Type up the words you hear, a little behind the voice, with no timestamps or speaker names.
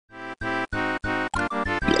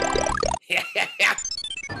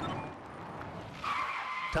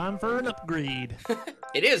Time for an upgrade.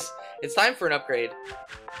 It is. It's time for an upgrade.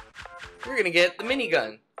 We're gonna get the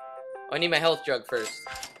minigun. Oh, I need my health jug first.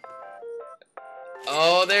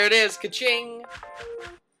 Oh, there it is. Ka-ching.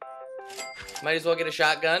 Might as well get a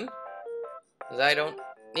shotgun. Because I don't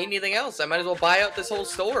need anything else. I might as well buy out this whole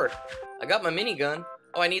store. I got my minigun.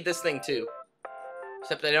 Oh, I need this thing too.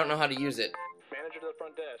 Except I don't know how to use it. Manager to the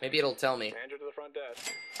front desk. Maybe it'll tell me. Manager to the front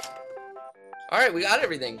desk. Alright, we got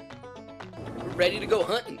everything. We're ready to go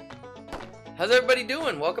hunting. How's everybody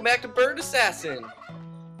doing? Welcome back to Bird Assassin.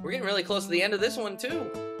 We're getting really close to the end of this one too.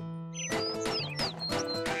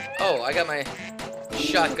 Oh, I got my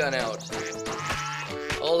shotgun out.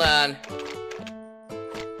 Hold on.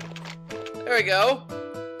 There we go.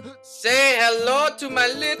 Say hello to my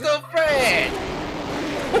little friend.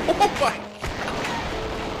 Oh my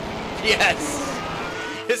god. Yes.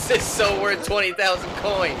 This is so worth 20,000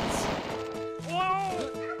 coins.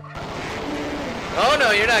 Oh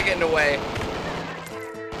no, you're not getting away.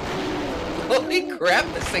 Holy crap,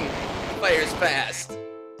 this thing fires fast.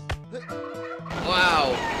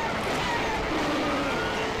 Wow.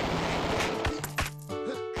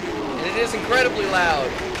 And it is incredibly loud.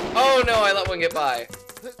 Oh no, I let one get by.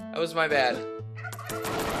 That was my bad.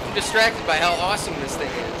 I'm distracted by how awesome this thing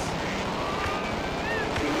is.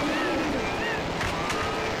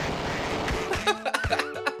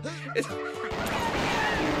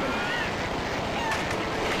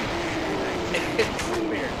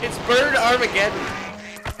 It's Bird Armageddon.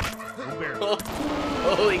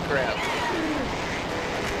 Holy crap.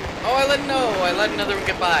 Oh, I let another one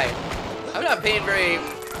get by. I'm not paying very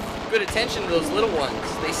good attention to those little ones.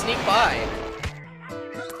 They sneak by.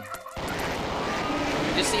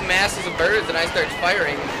 I just see masses of birds and I start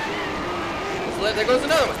firing. There goes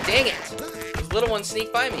another one. Dang it. Those little ones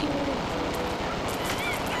sneak by me.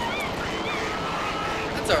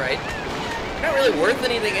 That's alright. They're not really worth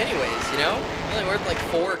anything anyways, you know? They're only worth like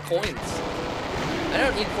 4 coins. I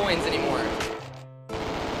don't need coins anymore.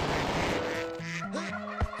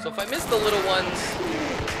 So if I miss the little ones,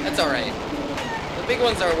 that's alright. The big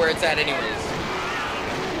ones are where it's at anyways.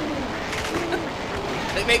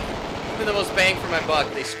 They make the most bang for my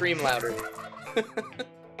buck. They scream louder.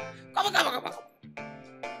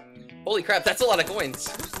 Holy crap, that's a lot of coins.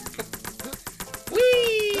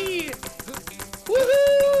 Whee! Woohoo!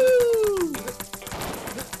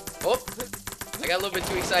 Oh, I got a little bit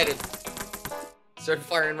too excited. Started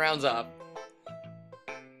firing rounds off.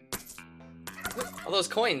 All those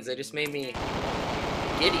coins, they just made me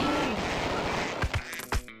giddy.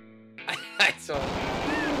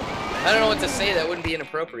 I don't know what to say that wouldn't be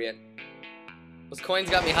inappropriate. Those coins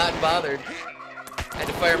got me hot and bothered. I had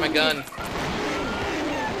to fire my gun.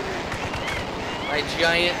 My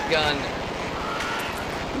giant gun.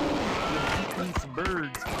 Eat some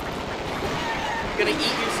birds. I'm gonna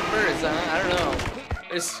eat you some birds, huh? I don't know.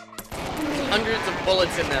 There's hundreds of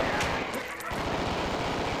bullets in them.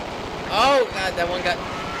 Oh god, that one got...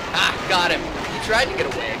 Ah, got him. He tried to get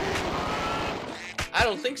away. I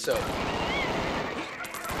don't think so.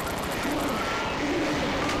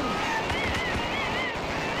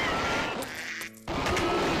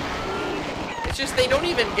 It's just they don't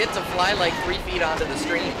even get to fly like 3 feet onto the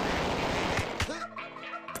screen.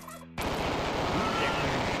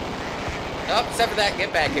 Oh, except for that,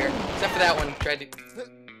 get back here. Except for that one, tried to...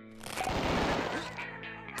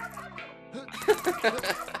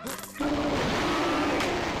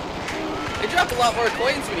 They drop a lot more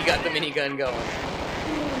coins when you got the minigun going.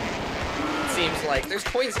 It seems like. There's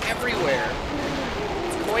coins everywhere.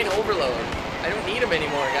 It's coin overload. I don't need them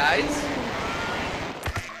anymore, guys.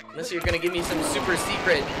 Unless you're gonna give me some super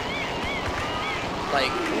secret,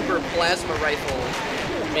 like, uber plasma rifle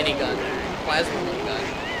minigun. Plasma minigun.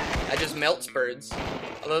 I just melts birds.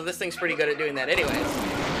 Although this thing's pretty good at doing that anyways.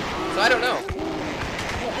 So I don't know.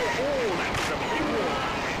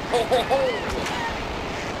 Ho ho ho!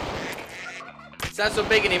 It's not so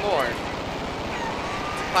big anymore. It's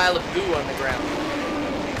a pile of goo on the ground.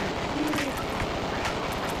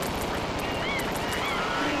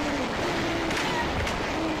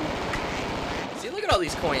 See, look at all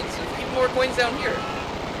these coins. There's even more coins down here.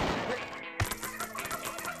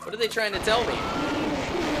 What are they trying to tell me?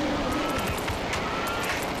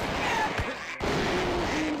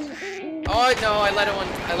 Oh no, I let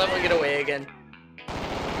one get away again.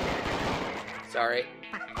 Sorry.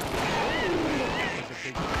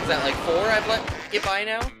 Is that like 4 I've let get by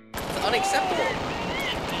now? It's unacceptable.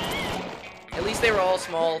 At least they were all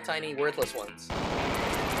small, tiny, worthless ones.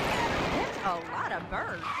 That's a lot of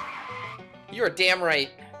birds. You are damn right.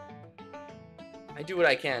 I do what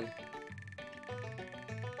I can.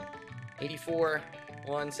 84,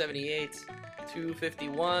 178,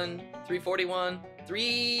 251, 341,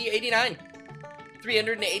 389.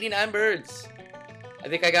 389 birds. I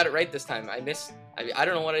think I got it right this time. I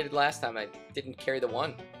don't know what I did last time. I didn't carry the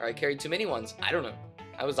one, or I carried too many ones. I don't know.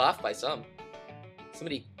 I was off by some.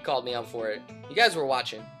 Somebody called me out for it. You guys were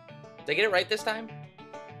watching. Did I get it right this time?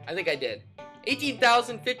 I think I did.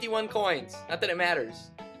 18,051 coins. Not that it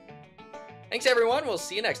matters. Thanks everyone. We'll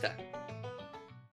see you next time.